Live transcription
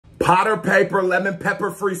Hotter paper, lemon pepper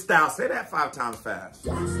freestyle. Say that 5 times fast.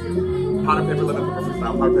 Hotter paper, lemon pepper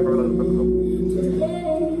freestyle. Hotter paper, lemon pepper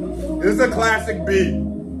freestyle. This is a classic beat.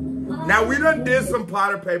 Now, we done did some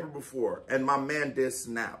Potter Payper before, and my man did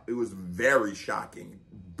Snap. It was very shocking.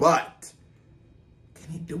 But, can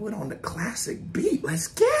he do it on the classic beat? Let's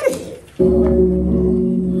get it.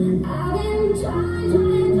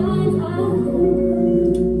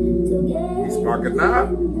 He's sparking up.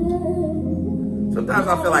 Sometimes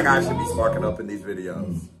I feel like I should be sparking up in these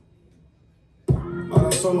videos. I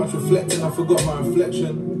done so much reflecting, I forgot my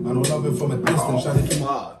reflection. I don't love it from a distance, trying to keep...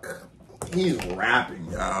 Fuck. He's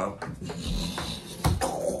rapping, y'all.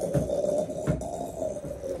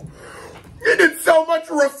 He did so much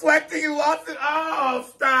reflecting, he lost it. Oh,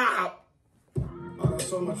 stop. I done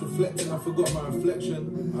so much reflecting, I forgot my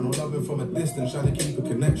reflection. I don't love it from a distance, trying to keep a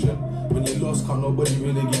connection. When you're lost, can't nobody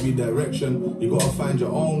really give you direction. You gotta find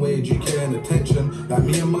your own way, GK and attention. Like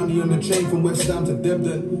me and money on the train from West Ham to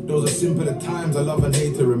Debden. Those are simpler times I love and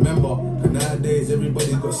hate to remember. And nowadays,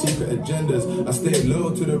 everybody's got secret agendas. I stayed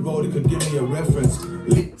loyal to the road, it could give me a reference.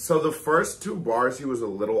 So the first 2 bars, he was a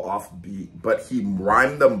little off beat, but he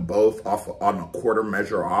rhymed them both off on a quarter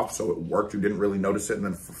measure off, so it worked. You didn't really notice it, and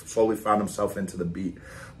then slowly found himself into the beat.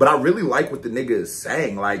 But I really like what the nigga is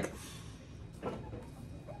saying. Like,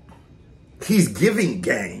 he's giving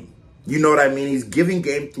game. You know what I mean? He's giving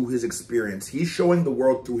game through his experience. He's showing the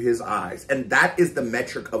world through his eyes. And that is the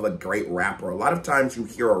metric of a great rapper. A lot of times you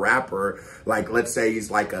hear a rapper, like, let's say he's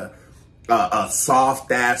like a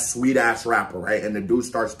soft-ass, sweet-ass rapper, right? And the dude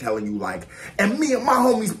starts telling you, like, and me and my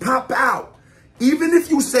homies pop out. Even if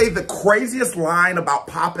you say the craziest line about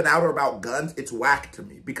popping out or about guns, it's whack to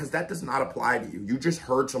me because that does not apply to you. You just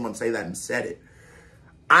heard someone say that and said it.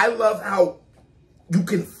 I love how you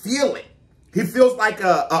can feel it. He feels like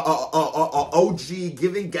a OG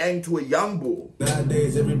giving gang to a young bull.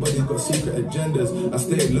 Nowadays, everybody's got secret agendas. I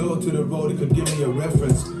stayed loyal to the road, it could give me a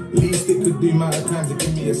reference. Least it could do, amount of times it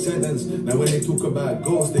give me a sentence. Now when they talk about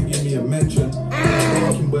ghosts, they give me a mention.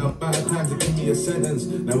 Well, amount of times it give me a sentence.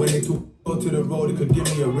 Now when they talk to the road, it could give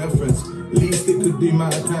me a reference. Least it could do,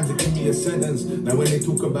 amount of times it give me a sentence. Now when they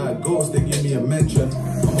talk about ghosts, they give me a mention.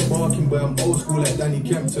 I'm a barking boy, I'm old school like Danny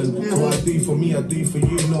Kempton. So I do for me, I do for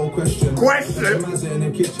you, no question. Man's in the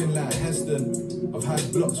kitchen like Heston. I've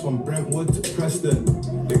had blocks from Brentwood to Preston.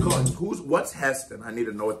 They can't. What's Heston? I need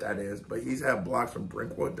to know what that is, but he's had blocks from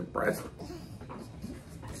Brentwood to Preston.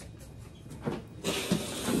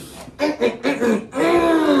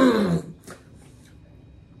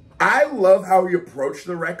 I love how he approached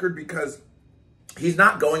the record because he's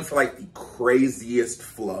not going for like the craziest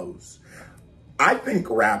flows. I think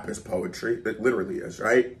rap is poetry. It literally is,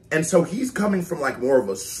 right? And so he's coming from like more of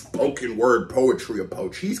a spoken word poetry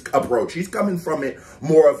approach. He's coming from it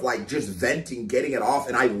more of like just venting, getting it off.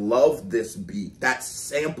 And I love this beat. That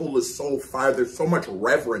sample is so fire. There's so much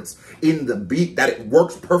reverence in the beat that it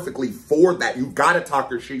works perfectly for that. You got to talk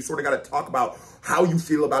your shit. You sort of got to talk about how you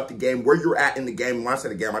feel about the game, where you're at in the game. When I say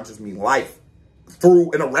the game, I just mean life.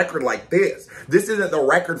 Through in a record like this. This isn't the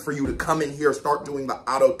record for you to come in here, start doing the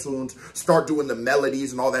auto tunes, start doing the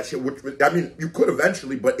melodies and all that shit, which, I mean, you could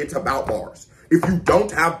eventually, but it's about bars. If you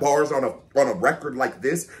don't have bars on a record like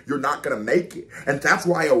this, you're not going to make it. And that's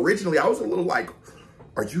why originally I was a little like,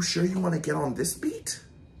 are you sure you want to get on this beat?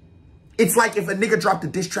 It's like if a nigga dropped a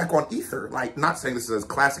diss track on Ether, like, not saying this is as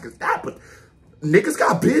classic as that, but niggas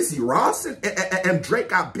got busy. Ross and Drake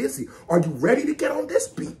got busy. Are you ready to get on this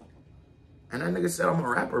beat? And that nigga said, I'm a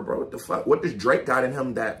rapper, bro. What the fuck? What does Drake got in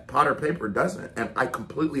him that Potter Payper doesn't? And I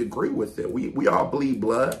completely agree with it. We all bleed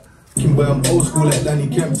blood. Well, I'm old school like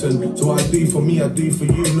Danny Kempton. So I do for me, I do for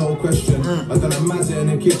you, no question. I done a mazza in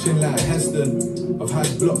the kitchen like Heston. I've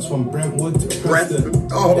had blocks from Brentwood to Preston.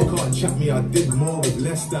 They can't chat me, I did more with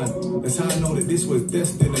less than. That's how I know that this was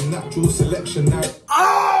destined. A natural selection now.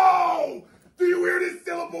 Oh! Do you hear this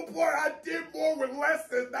syllable part? I did more with less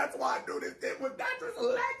than. That's why I knew this thing was natural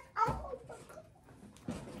selection. Oh.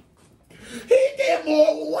 He did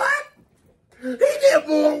more with what? He did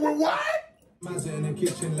more with what? Mazza in the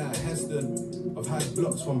kitchen like Heston. I've had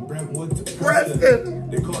blocks from Brentwood to Preston.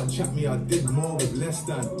 They can't chat me, I did more with less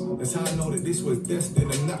than. That's how I know that this was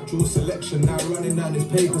destined. A natural selection. Now running down these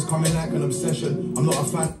papers coming like an obsession. I'm not a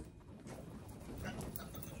fan.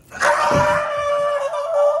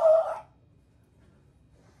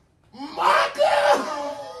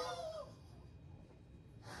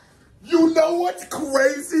 You know what's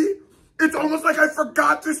crazy? It's almost like I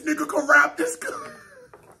forgot this nigga could rap this good.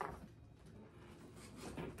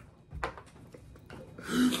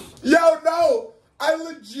 Yo, no, I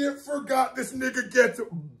legit forgot this nigga gets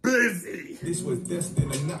busy. This was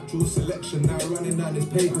destined, a natural selection. Now running down these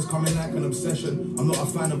papers, coming like an obsession. I'm not a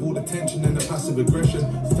fan of all the tension and the passive aggression.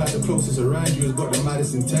 The type the closest around you has got the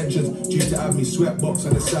maddest intentions. Due to have me sweatbox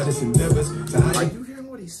and the saddest endeavors. Are you hearing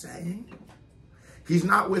what he's saying? He's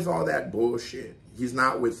not with all that bullshit. He's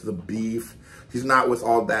not with the beef. He's not with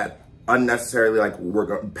all that unnecessarily,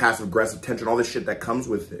 like, passive aggressive tension, all this shit that comes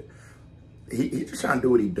with it. He just trying to do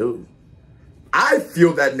what he do. I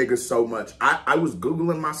feel that nigga so much. I was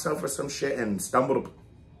Googling myself or some shit and stumbled upon.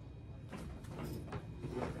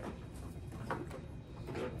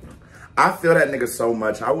 I feel that nigga so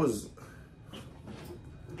much. I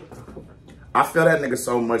feel that nigga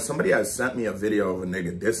so much. Somebody had sent me a video of a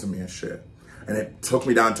nigga dissing me and shit. And it took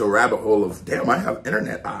me down to a rabbit hole of, damn, I have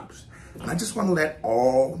internet ops. And I just want to let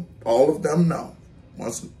all of them know.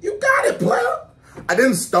 Once you got it, player. I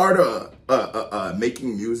didn't start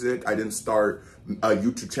making music. I didn't start a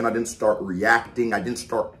YouTube channel. I didn't start reacting. I didn't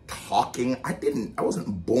start talking. I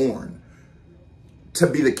wasn't born to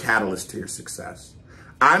be the catalyst to your success.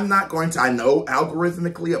 I'm not going to, I know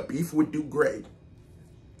algorithmically a beef would do great.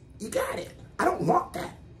 You got it. I don't want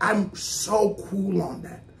that. I'm so cool on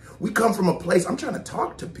that. We come from a place, I'm trying to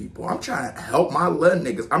talk to people. I'm trying to help my little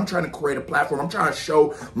niggas. I'm trying to create a platform. I'm trying to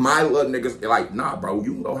show my little niggas, like, nah, bro,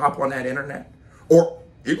 you can go hop on that internet. Or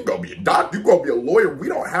you can go be a doctor, you can go be a lawyer. We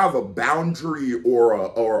don't have a boundary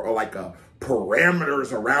or like a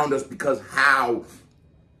parameters around us because how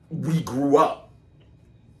we grew up.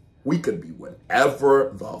 We could be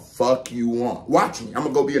whatever the fuck you want. Watch me. I'm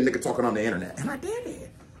gonna go be a nigga talking on the internet. And I did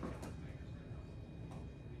it.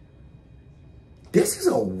 This is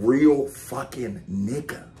a real fucking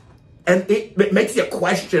nigga. And it makes you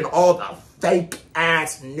question all the fake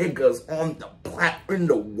ass niggas on in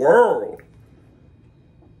the world.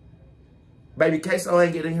 Baby, Queso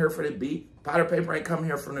ain't getting here for the beat. Powder Payper ain't coming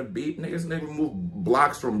here from the beat. Niggas move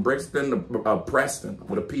blocks from Brixton to Preston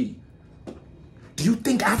with a P. Do you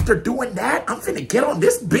think after doing that, I'm finna get on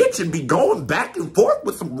this bitch and be going back and forth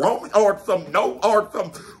with some Roman or some no or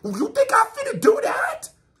some, you think I'm finna do that?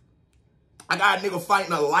 I got a nigga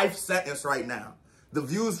fighting a life sentence right now. The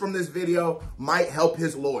views from this video might help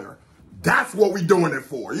his lawyer. That's what we doing it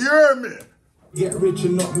for. You hear me? Get rich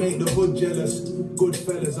and not make the hood jealous. Good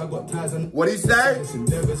fellas, I got ties and what he say?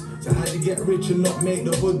 Endeavors. So how'd you get rich and not make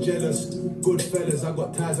the hood jealous? Good fellas, I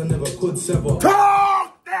got ties I never could sever.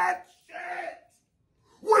 Talk that shit!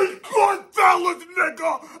 We good fellas,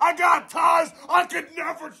 nigga! I got ties I could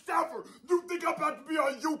never sever. You think I'm about to be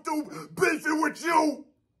on YouTube beefing with you?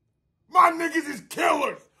 My niggas is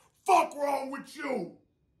killers. Fuck wrong with you.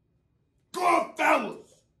 Good fellas.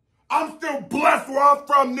 I'm still blessed where I'm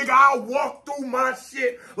from, nigga. I'll walk through my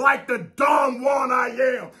shit like the Don Juan I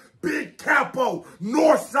am. Big Capo,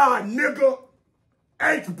 Northside, nigga.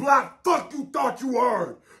 H-Block, fuck you thought you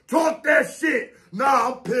heard. Talk that shit.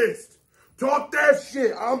 Nah, I'm pissed. Talk that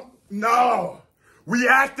shit. No. We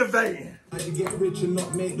activating. How'd you get rich and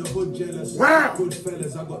not make the hood jealous? Wow. Good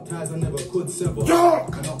fellas, I got ties I never could sever.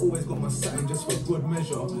 Talk. And I always got my satin just for good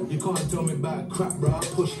measure. You can't tell me about crap, bro. I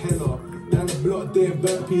push hella. Down the block doing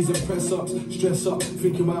burpees and press-ups. Stress up,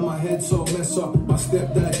 thinking why my head so mess up. My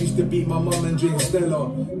stepdad used to beat my mum and drink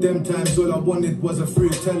Stella. Them times all I wanted was a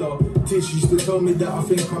fruitella. Tish used to tell me that I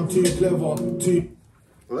think I'm too clever.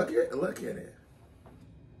 Look at it.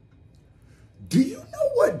 Do you know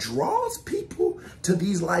what draws people to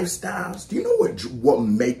these lifestyles? Do you know what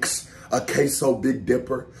makes a queso Big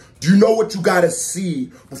Dipper? Do you know what you gotta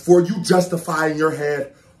see before you justify in your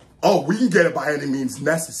head, oh, we can get it by any means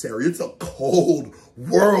necessary. It's a cold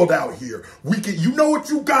world out here. You know what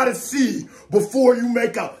you gotta see before you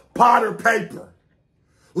make a Powder Payper.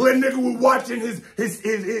 Little nigga was watching his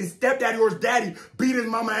stepdaddy or his daddy beat his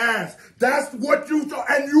mama ass. That's what you saw.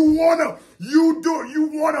 And you wanna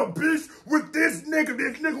bitch with this nigga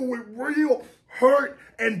with real hurt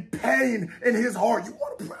and pain in his heart. You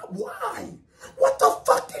wanna, why? What the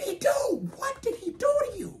fuck did he do? What did he do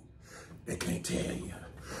to you? They can't tell you.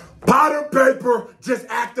 Powder Payper just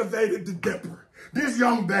activated the Dipper. This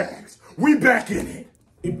young bags, we back in it.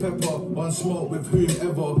 Pepper, on smoke with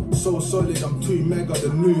whomever. So solid, I'm too mega,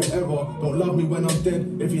 the new era. Don't love me when I'm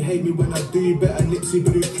dead. If you hate me when I do, better Nipsey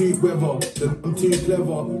Blue Creek weather. I'm too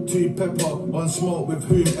clever, too pepper. On smoke with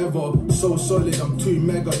whomever. So solid, I'm too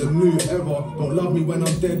mega, the new era. Don't love me when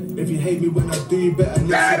I'm dead. If you hate me when I do, better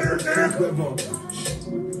Nipsey Blue Creek weather.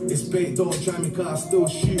 It's bait, don't try me cause I still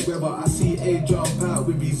shoot whether I see A jump out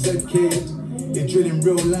with his ZK. It's drilling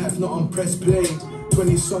real life, not on press play.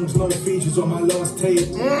 20 songs, no features on my last tape.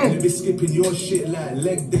 And they be skipping your shit like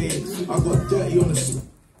leg day. I got dirty on the...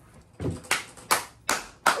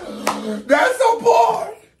 That's a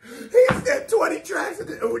boy! He Niggas said 20 tracks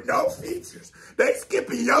with no features. They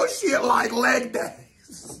skipping your shit like leg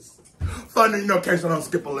days. Funny, you know, in case I don't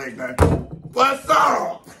skip a leg day. What's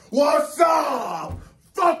up? What's up?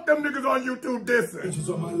 Fuck them niggas on YouTube dissing. Pictures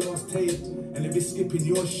on my last tape, and if it's skipping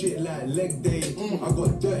your shit like leg day, I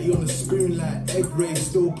got dirty on the screen like egg ray.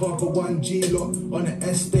 Still park a 1G lot on the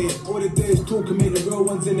estate. All the days talking made the real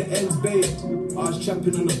ones in the ends bait. I was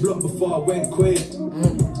trapping on the block before I went quaid.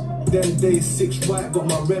 Them days 6 white got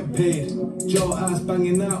my rent paid. Jail ass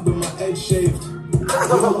banging out with my head shaved. You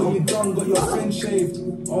know what you done, got your friend shaved.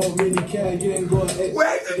 I don't really care, you ain't got it.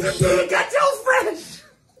 Where did you get your fresh?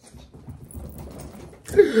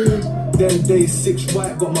 Them days 6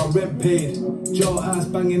 white got my rent paid. Jail ass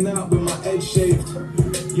banging out with my head shaved.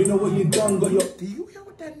 You know what you done, got your... Do you hear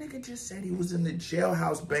what that nigga just said? He was in the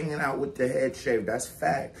jailhouse banging out with the head shaved. That's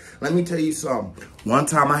fact. Let me tell you something. One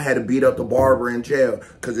time I had to beat up the barber in jail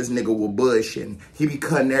because this nigga was bullshitting. He be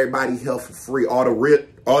cutting everybody's hair for free. All the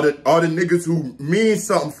niggas who mean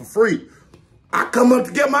something for free. I come up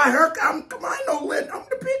to get my hair. I ain't no lit. I'm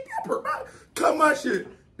the Big Pepper. Cut my shit.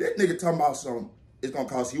 That nigga talking about something. It's gonna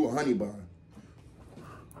cost you a honey bun.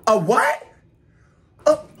 A what?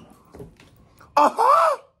 A who?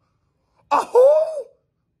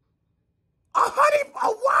 A honey, a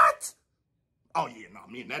what? Oh yeah, no,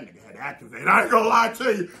 me and that nigga had to activate. I ain't gonna lie to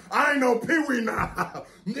you. I ain't no peewee now.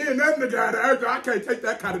 Me and that nigga had to activate. I can't take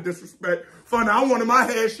that kind of disrespect. Funny, I wanted my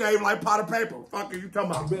head shaved like pot of paper. Fuck are you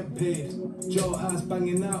talking about? Rent paid. Joe ass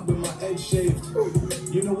banging out with my head shaved.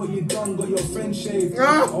 You know what you done, got your friend shaved.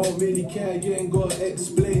 I don't really care, you ain't gotta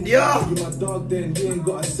explain. Yeah. You my dog then, you ain't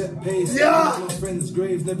gotta set pace. Yeah. My friend's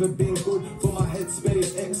grave, never been good for my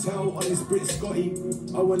headspace. Exhale on his Brit Scotty.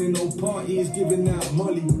 I went in no parties, giving out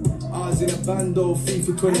molly. I was in a bando, free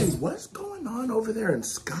for 20. Hey, what's going on over there in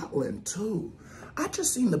Scotland too? I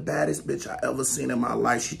just seen the baddest bitch I ever seen in my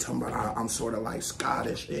life. She talking about I'm sort of like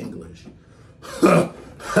Scottish English. That's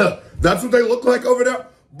what they look like over there?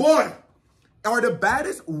 Boy, are the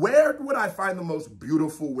baddest. Where would I find the most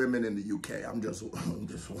beautiful women in the UK? I'm just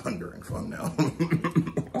wondering from now.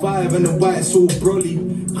 5 and the white's all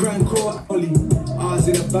brolly. Crank or ollie. I was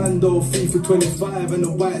in a bando, free for 25 and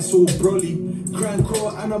the white's all brolly. Crank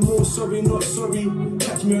or and I'm all sorry, not sorry.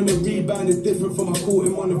 Catch me on the rebound, it's different from I caught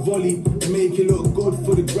him on the volley. They make it look good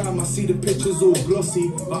for the gram, I see the pictures all glossy.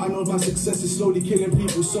 But I know my success is slowly killing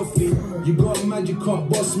people softly. You got mad, you can't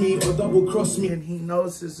boss me or double cross me. And he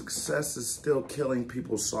knows his success is still killing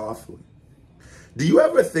people softly. Do you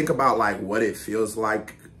ever think about like what it feels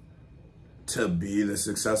like to be the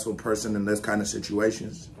successful person in this kind of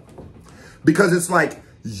situations? Because it's like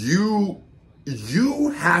you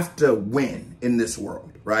have to win in this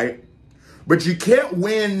world, right? But you can't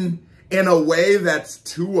win in a way that's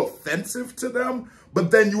too offensive to them,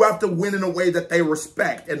 but then you have to win in a way that they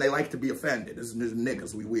respect and they like to be offended. This is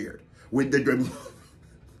niggas, we weird. It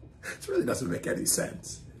really doesn't make any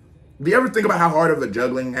sense. Do you ever think about how hard of a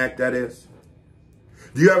juggling act that is?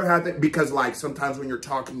 Do you ever have that? Because like sometimes when you're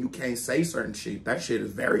talking, you can't say certain shit. That shit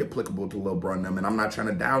is very applicable to Lil Bro and them, and I'm not trying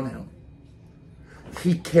to down him.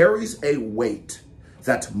 He carries a weight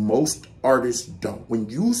that most artists don't. When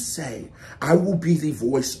you say, I will be the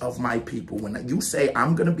voice of my people, when you say,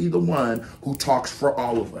 I'm going to be the one who talks for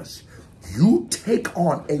all of us, you take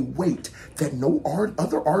on a weight that no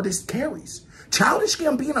other artist carries. Childish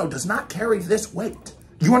Gambino does not carry this weight.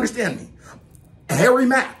 You understand me? Harry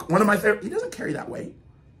Mack, one of my favorite, he doesn't carry that weight.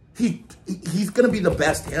 He's going to be the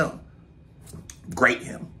best him. Great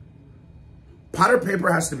him. Potter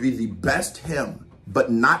Payper has to be the best him,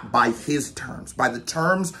 but not by his terms, by the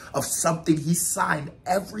terms of something he signed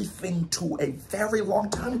everything to a very long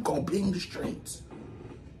time ago, being the streets.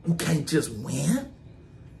 You can't just win.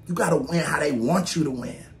 You got to win how they want you to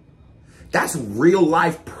win. That's real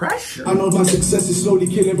life pressure. I know my success is slowly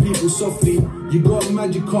killing people softly. You got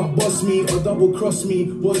mad, you can't boss me or double cross me.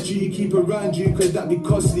 What do you keep around you? Cause that be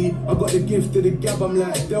costly. I got the gift of the gab, I'm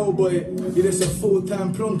like Del Boy. Yeah, that's a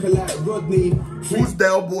full-time plonker like Rodney. Who's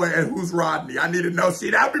Del Boy and who's Rodney? I need to know. See,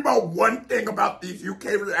 that'd be about one thing about these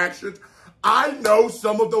UK reactions. I know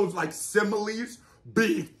some of those like similes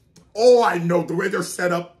be, oh, I know the way they're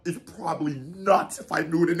set up is probably nuts if I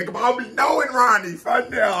knew the nigga, but I'll be knowing Ronnie, fun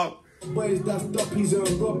now. Boys, that's duppies and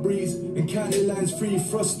robberies and county lines free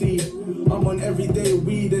frosty. I'm on everyday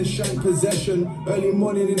weed and shank possession. Early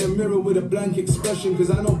morning in the mirror with a blank expression. Cause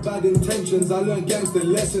I know bad intentions. I learned gangster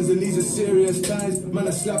lessons and these are serious times. Man, I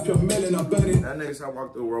slap your melon, I burn it. That nigga said I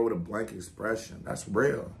walk through the world with a blank expression. That's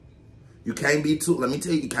real. You can't be too, let me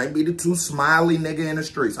tell you, you can't be the too smiley nigga in the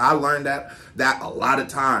streets. I learned that a lot of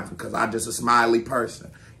times because I'm just a smiley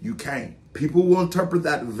person. You can't. People will interpret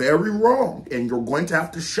that very wrong, and you're going to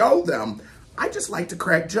have to show them, I just like to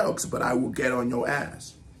crack jokes, but I will get on your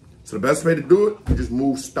ass. So the best way to do it, you just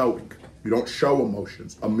move stoic. You don't show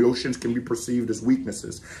emotions. Emotions can be perceived as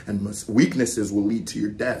weaknesses, and weaknesses will lead to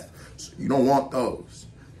your death. So you don't want those.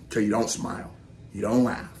 So you don't smile. You don't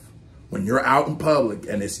laugh. When you're out in public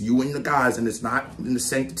and it's you and the guys and it's not in the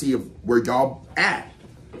sanctity of where y'all at,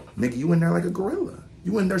 nigga, you in there like a gorilla.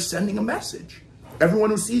 You in there sending a message. Everyone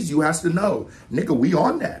who sees you has to know, nigga, we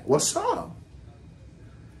on that. What's up?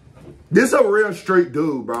 This a real street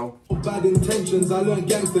dude, bro. Bad intentions, I learned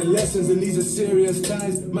gangster lessons, and these are serious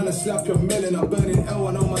ties. Man, I slap your melon, I burn in hell,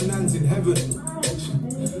 and all my nans in heaven. I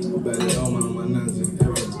burn in hell, and all my nans in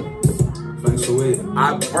heaven. Thanks for waiting.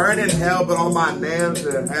 I burn in hell, but all my nans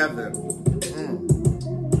in heaven.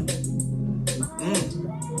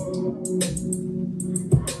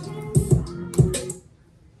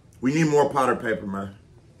 We need more powder paper, man.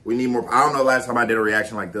 We need more. I don't know the last time I did a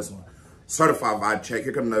reaction like this one. Certified vibe check.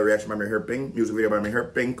 Here comes another reaction by me here. Bing. Music video by me here.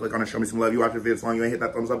 Bing. Click on it. Show me some love. You watch the video so long you ain't hit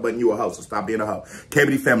that thumbs up button. You a hoe. So stop being a hoe.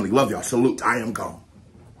 KBD family. Love y'all. Salute. I am gone.